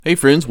Hey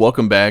friends,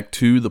 welcome back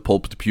to the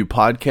Pulpit to Pew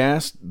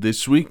podcast.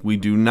 This week we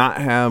do not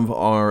have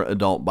our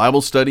adult Bible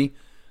study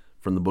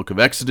from the book of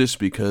Exodus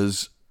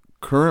because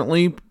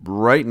currently,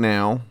 right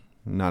now,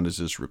 not as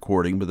this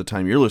recording, but the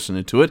time you're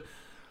listening to it,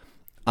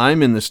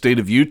 I'm in the state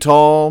of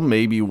Utah,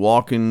 maybe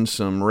walking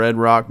some Red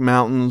Rock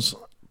Mountains,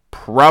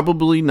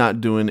 probably not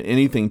doing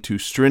anything too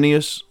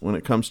strenuous when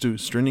it comes to,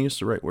 strenuous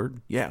the right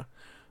word? Yeah.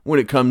 When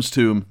it comes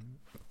to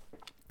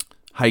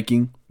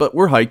hiking, but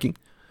we're hiking.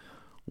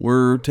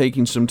 We're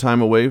taking some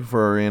time away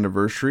for our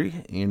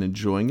anniversary and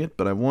enjoying it,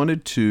 but I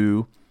wanted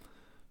to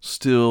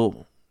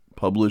still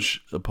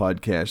publish a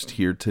podcast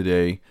here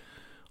today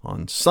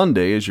on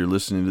Sunday as you're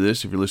listening to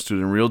this, if you're listening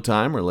to it in real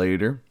time or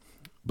later.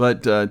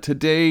 But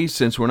today,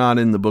 since we're not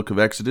in the book of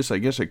Exodus, I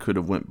guess I could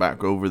have went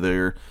back over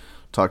there,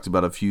 talked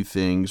about a few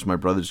things. My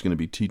brother's going to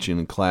be teaching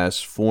in class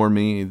for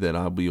me, that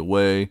I'll be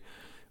away.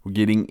 We're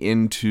getting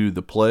into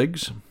the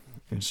plagues,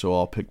 and so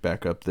I'll pick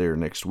back up there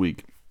next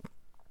week.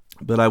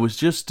 But I was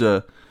just,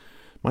 all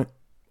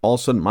of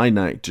a sudden my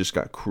night just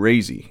got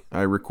crazy.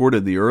 I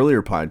recorded the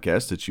earlier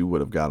podcast that you would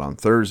have got on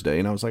Thursday,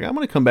 and I was like, I'm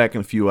going to come back in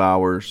a few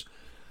hours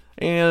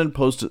and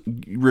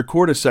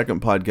record a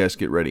second podcast,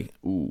 get ready.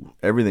 Ooh,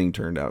 everything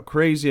turned out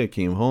crazy. I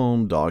came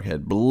home, dog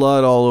had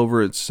blood all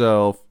over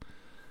itself.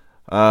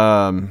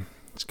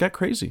 It's got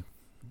crazy.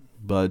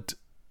 But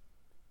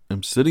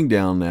I'm sitting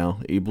down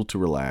now, able to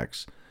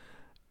relax,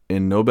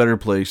 and no better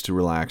place to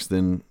relax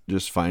than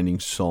just finding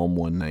Psalm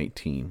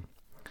 119.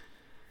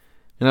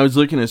 And I was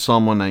looking at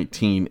Psalm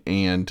 119,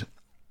 and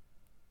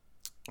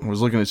I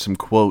was looking at some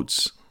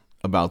quotes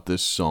about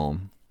this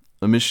psalm.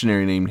 A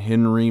missionary named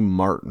Henry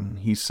Martin,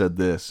 he said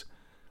this.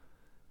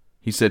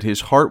 He said, his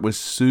heart was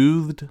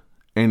soothed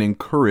and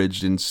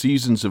encouraged in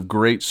seasons of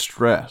great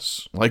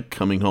stress, like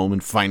coming home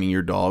and finding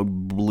your dog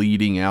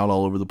bleeding out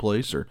all over the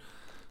place, or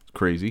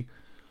crazy.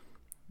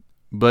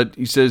 But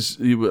he says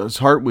his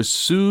heart was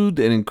soothed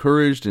and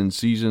encouraged in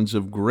seasons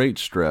of great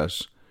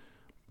stress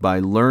by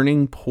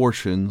learning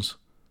portions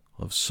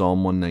of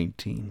Psalm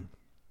 119.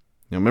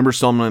 Now remember,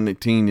 Psalm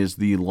 119 is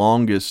the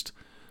longest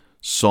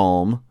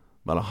psalm,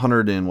 about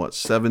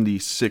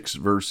 176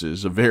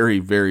 verses, a very,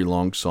 very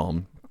long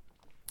psalm.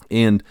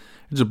 And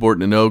it's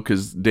important to know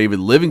because David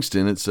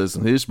Livingstone, it says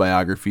in his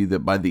biography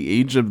that by the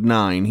age of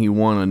 9, he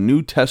won a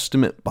New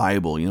Testament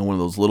Bible, one of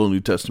those little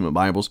New Testament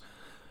Bibles,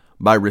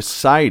 by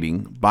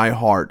reciting by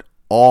heart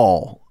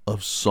all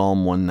of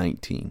Psalm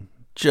 119.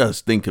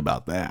 Just think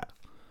about that.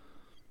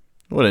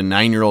 What a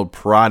 9-year-old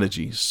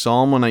prodigy.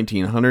 Psalm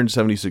 119,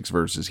 176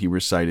 verses. He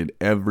recited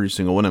every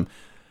single one of them.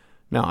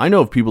 Now, I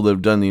know of people that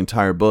have done the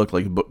entire book,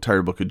 like the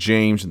entire book of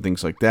James and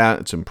things like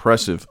that. It's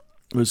impressive.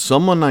 But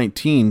Psalm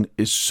 119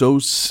 is so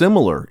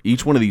similar,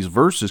 each one of these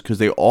verses, because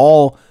they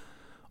all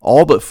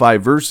but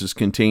 5 verses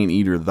contain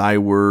either thy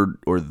word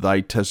or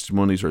thy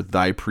testimonies or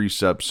thy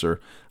precepts.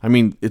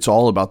 It's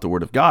all about the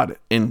word of God.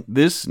 And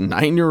this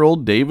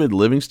 9-year-old David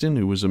Livingstone,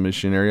 who was a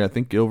missionary, I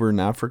think, over in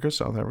Africa,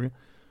 South Africa,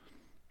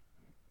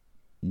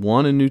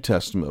 won a New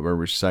Testament by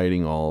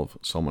reciting all of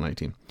Psalm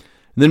 119.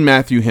 And then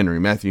Matthew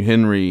Henry. Matthew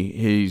Henry,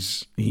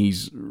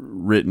 he's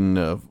written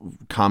a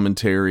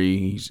commentary.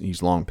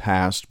 He's long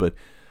passed, but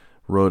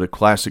wrote a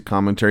classic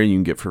commentary you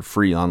can get for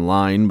free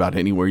online about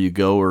anywhere you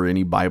go or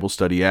any Bible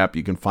study app.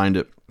 You can find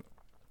it.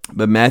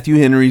 But Matthew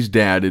Henry's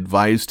dad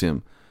advised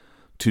him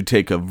to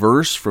take a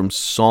verse from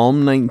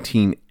Psalm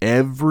 19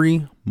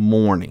 every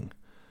morning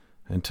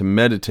and to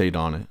meditate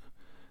on it.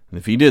 And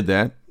if he did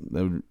that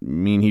would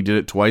mean he did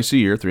it twice a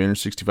year,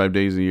 365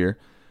 days a year.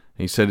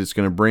 And he said it's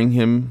going to bring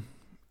him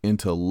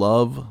into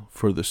love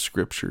for the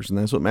scriptures. And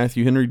that's what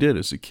Matthew Henry did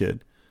as a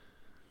kid.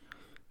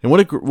 And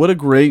what a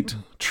great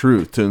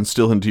truth to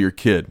instill into your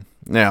kid.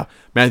 Now,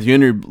 Matthew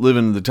Henry,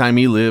 living the time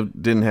he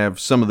lived, didn't have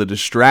some of the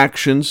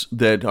distractions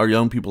that our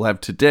young people have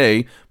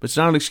today, but it's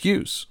not an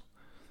excuse.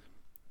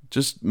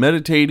 Just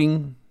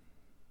meditating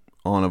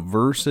on a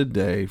verse a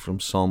day from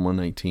Psalm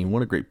 119.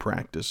 What a great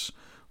practice.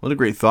 What a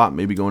great thought,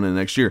 maybe going into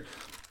next year.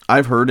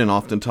 I've heard and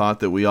often taught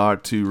that we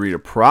ought to read a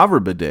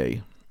proverb a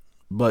day,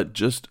 but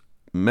just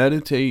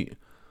meditate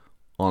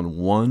on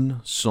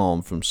one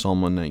psalm from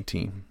Psalm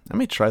 119. I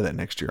may try that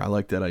next year. I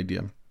like that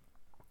idea.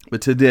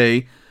 But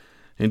today,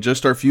 in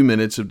just our few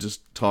minutes of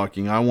just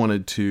talking, I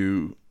wanted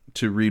to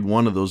read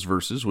one of those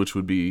verses, which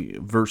would be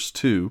verse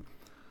 2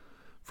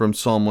 from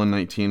Psalm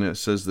 119. It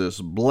says this,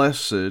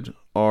 blessed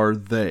are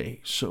they.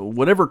 So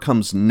whatever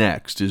comes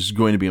next is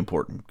going to be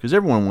important because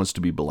everyone wants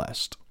to be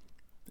blessed.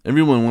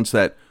 Everyone wants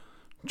that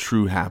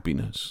true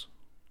happiness.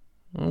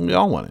 Well, we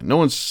all want it. No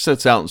one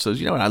sets out and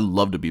says, I'd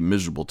love to be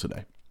miserable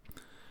today.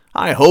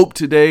 I hope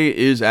today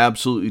is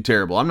absolutely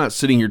terrible. I'm not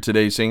sitting here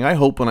today saying, I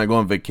hope when I go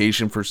on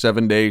vacation for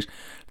 7 days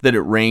that it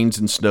rains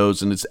and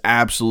snows and it's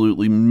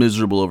absolutely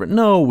miserable over it.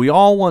 No, we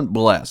all want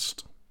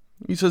blessed.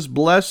 He says,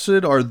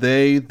 blessed are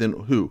they then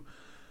who?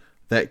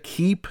 That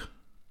keep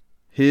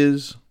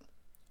his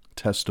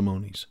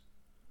testimonies.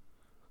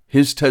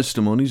 His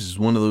testimonies is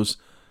one of those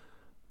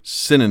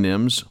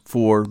synonyms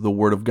for the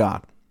Word of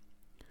God.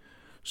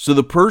 So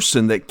the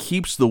person that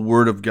keeps the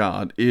Word of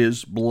God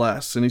is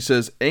blessed. And he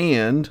says,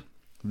 and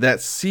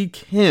that seek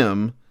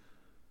him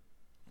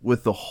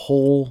with the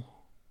whole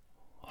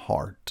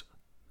heart.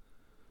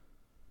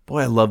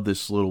 Boy, I love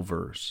this little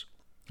verse.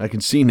 I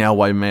can see now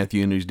why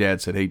Matthew Henry's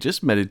dad said, hey,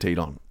 just meditate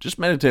on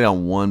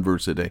one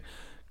verse a day,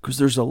 because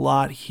there's a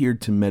lot here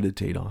to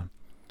meditate on.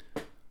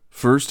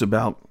 First,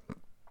 about,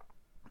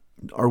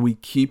 are we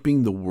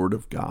keeping the Word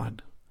of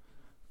God?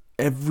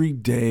 Every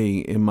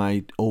day, am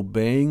I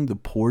obeying the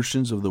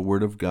portions of the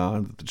Word of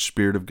God that the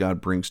Spirit of God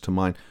brings to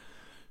mind?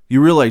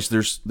 You realize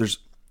there's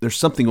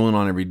something going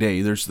on every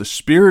day. There's the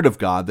Spirit of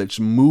God that's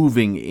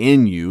moving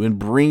in you and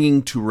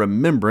bringing to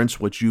remembrance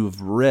what you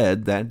have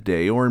read that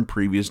day or in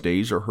previous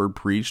days or heard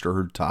preached or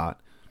heard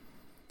taught.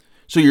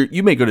 So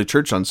you may go to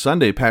church on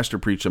Sunday, pastor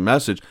preach a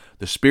message.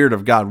 The Spirit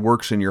of God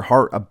works in your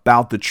heart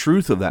about the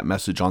truth of that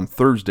message on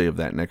Thursday of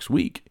that next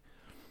week.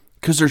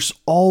 Because there's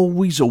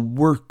always a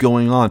work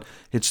going on.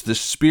 It's the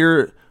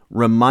Spirit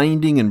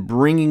reminding and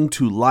bringing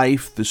to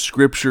life the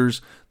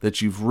scriptures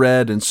that you've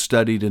read and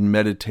studied and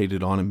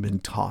meditated on and been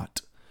taught.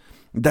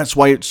 That's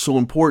why it's so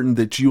important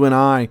that you and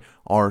I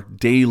are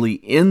daily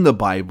in the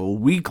Bible,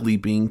 weekly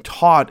being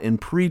taught and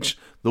preached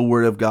the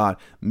Word of God,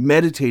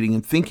 meditating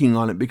and thinking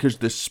on it, because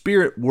the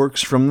Spirit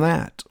works from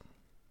that.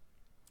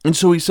 And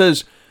so he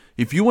says,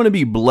 if you want to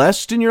be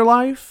blessed in your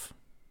life,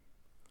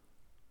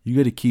 you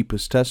got to keep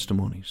his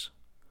testimonies.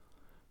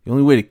 The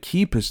only way to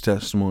keep his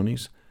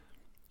testimonies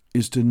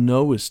is to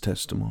know his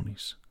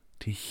testimonies,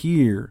 to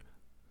hear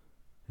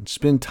and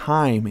spend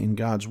time in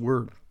God's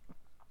Word.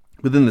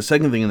 But then the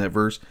second thing in that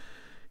verse,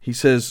 he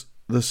says,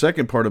 the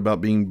second part about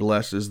being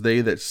blessed is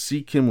they that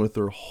seek him with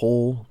their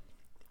whole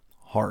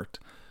heart.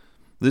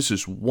 This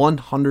is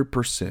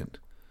 100%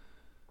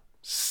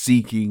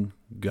 seeking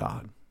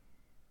God.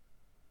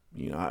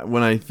 You know,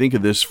 when I think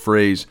of this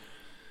phrase,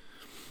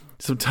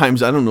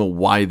 sometimes I don't know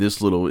why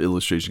this little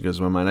illustration comes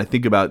to my mind. I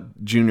think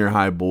about junior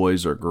high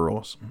boys or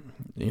girls.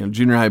 You know,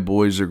 junior high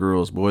boys or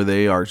girls, boy,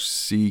 they are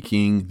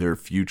seeking their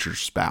future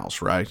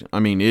spouse, right? I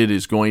mean, it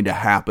is going to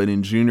happen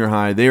in junior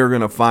high. They are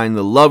going to find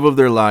the love of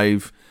their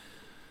life.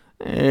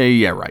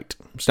 Yeah, right.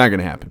 It's not going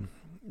to happen.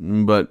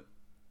 But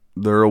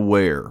they're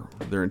aware.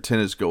 Their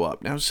antennas go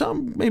up. Now,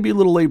 some maybe a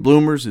little late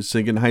bloomers, it's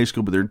thinking high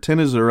school, but their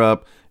antennas are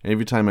up. And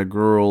every time a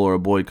girl or a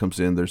boy comes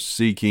in, they're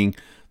seeking,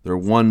 they're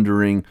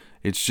wondering.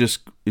 It's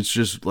just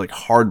like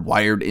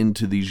hardwired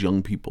into these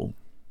young people.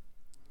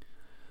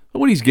 But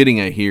what he's getting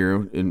at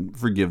here, and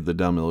forgive the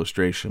dumb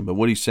illustration, but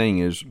what he's saying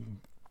is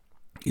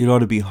it ought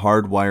to be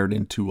hardwired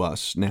into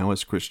us now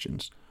as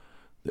Christians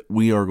that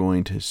we are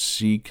going to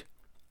seek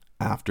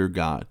after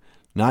God.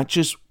 Not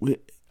just,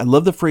 I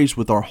love the phrase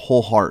with our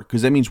whole heart,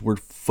 because that means we're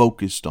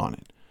focused on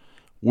it.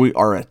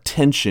 Our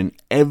attention,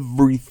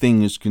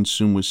 everything is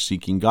consumed with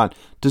seeking God.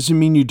 Doesn't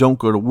mean you don't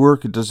go to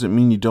work. It doesn't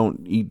mean you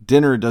don't eat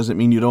dinner. It doesn't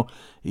mean you don't.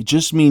 It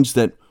just means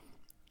that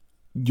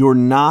you're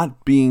not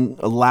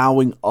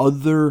allowing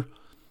other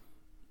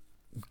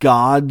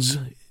gods,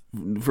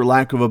 for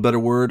lack of a better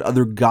word,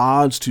 other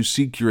gods to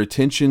seek your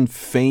attention,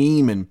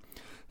 fame and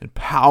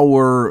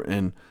power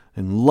and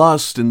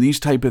lust and these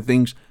type of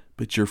things.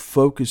 But your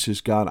focus is,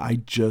 God, I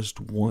just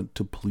want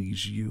to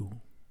please you.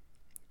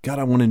 God,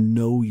 I want to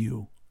know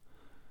you.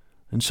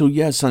 And so,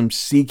 yes, I'm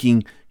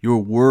seeking your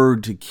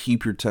word to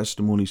keep your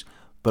testimonies,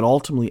 but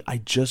ultimately, I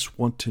just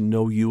want to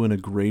know you in a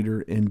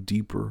greater and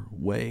deeper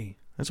way.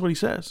 That's what he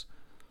says.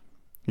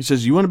 He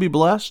says, you want to be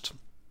blessed?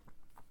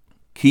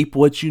 Keep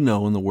what you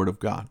know in the Word of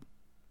God.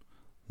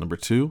 Number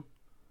 2,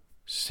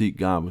 seek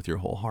God with your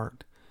whole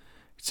heart.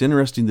 It's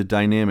interesting, the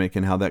dynamic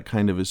and how that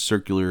kind of is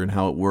circular and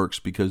how it works,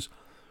 because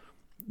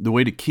the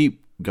way to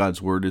keep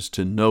God's Word is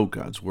to know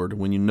God's Word.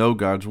 And when you know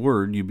God's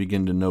Word, you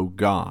begin to know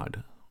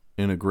God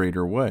in a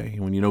greater way.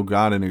 And when you know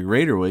God in a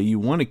greater way, you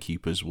want to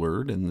keep his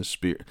word and the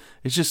Spirit.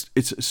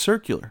 It's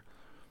circular.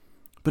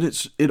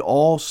 But it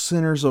all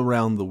centers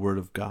around the Word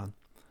of God.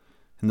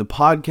 And the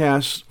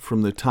podcast,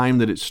 from the time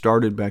that it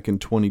started back in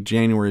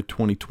January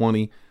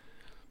 2020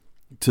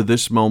 to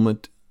this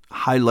moment,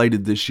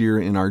 highlighted this year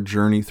in our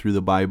journey through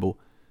the Bible,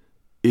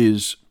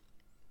 is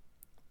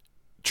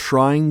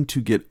trying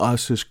to get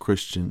us as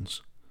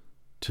Christians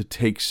to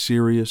take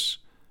serious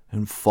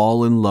and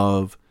fall in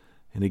love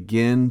and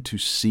again to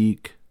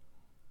seek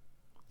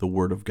the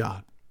Word of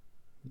God.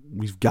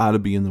 We've got to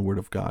be in the Word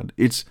of God.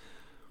 It's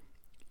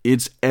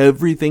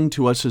everything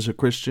to us as a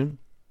Christian.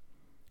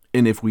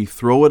 And if we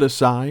throw it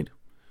aside,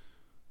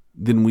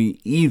 then we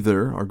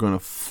either are going to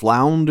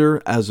flounder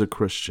as a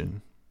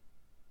Christian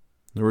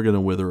or we're going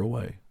to wither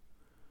away.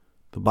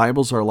 The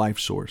Bible's our life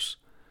source.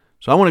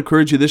 So I want to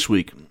encourage you this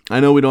week. I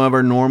know we don't have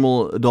our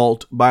normal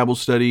adult Bible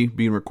study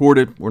being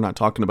recorded. We're not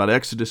talking about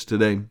Exodus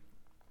today.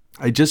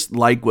 I just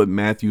like what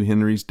Matthew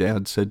Henry's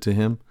dad said to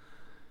him.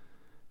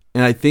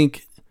 And I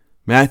think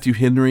Matthew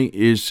Henry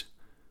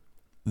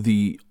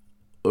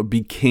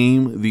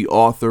became the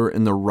author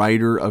and the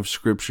writer of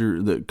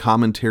Scripture, the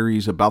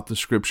commentaries about the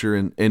Scripture.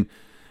 And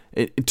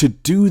to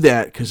do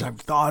that, because I've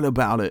thought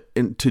about it,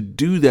 and to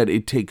do that,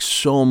 it takes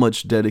so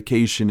much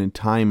dedication and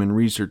time and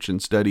research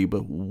and study.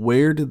 But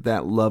where did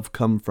that love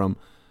come from?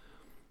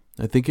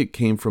 I think it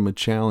came from a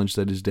challenge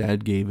that his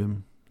dad gave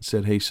him.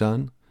 said, hey,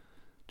 son,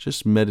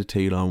 just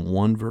meditate on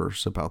one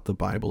verse about the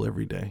Bible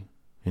every day.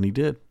 And he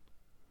did,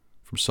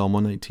 from Psalm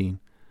 119.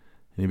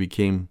 And he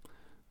became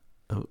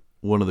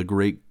one of the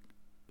great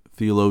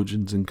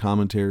theologians and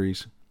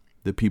commentaries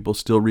that people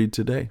still read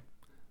today.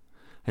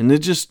 And it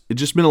just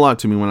meant a lot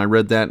to me when I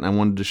read that, and I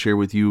wanted to share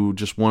with you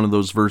just one of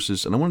those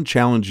verses. And I want to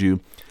challenge you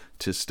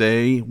to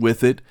stay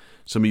with it.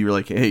 Some of you are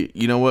like, hey,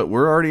 you know what?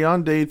 We're already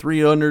on day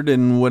 300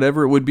 and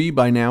whatever it would be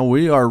by now.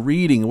 We are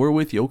reading. We're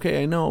with you.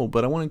 Okay, I know,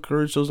 but I want to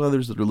encourage those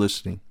others that are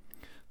listening.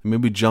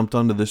 Maybe jumped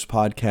onto this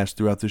podcast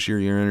throughout this year.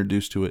 You're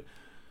introduced to it.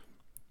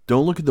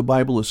 Don't look at the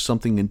Bible as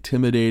something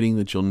intimidating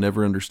that you'll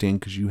never understand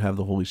because you have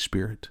the Holy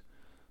Spirit.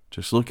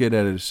 Just look at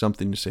it as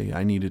something to say,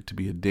 I need it to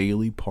be a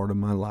daily part of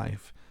my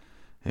life.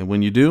 And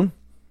when you do,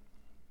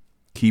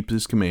 keep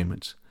His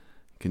commandments.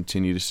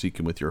 Continue to seek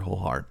Him with your whole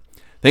heart.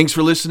 Thanks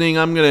for listening.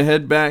 I'm going to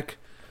head back.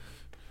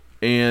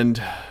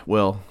 And,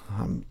 well,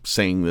 I'm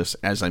saying this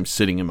as I'm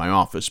sitting in my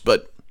office,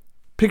 but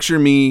picture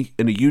me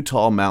in a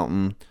Utah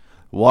mountain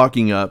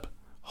walking up,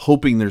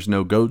 hoping there's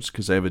no goats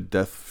because I have a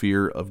death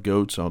fear of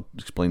goats. I'll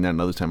explain that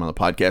another time on the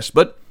podcast.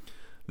 But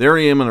there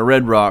I am on a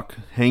red rock,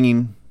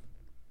 hanging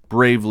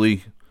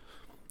bravely.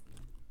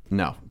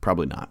 No,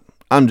 probably not.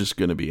 I'm just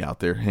going to be out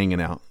there hanging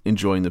out,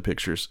 enjoying the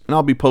pictures. And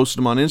I'll be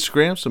posting them on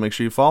Instagram, so make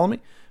sure you follow me.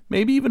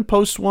 Maybe even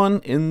post one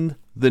in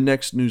the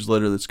next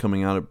newsletter that's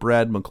coming out at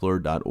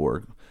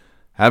bradmcclure.org.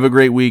 Have a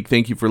great week.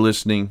 Thank you for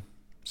listening.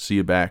 See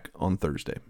you back on Thursday.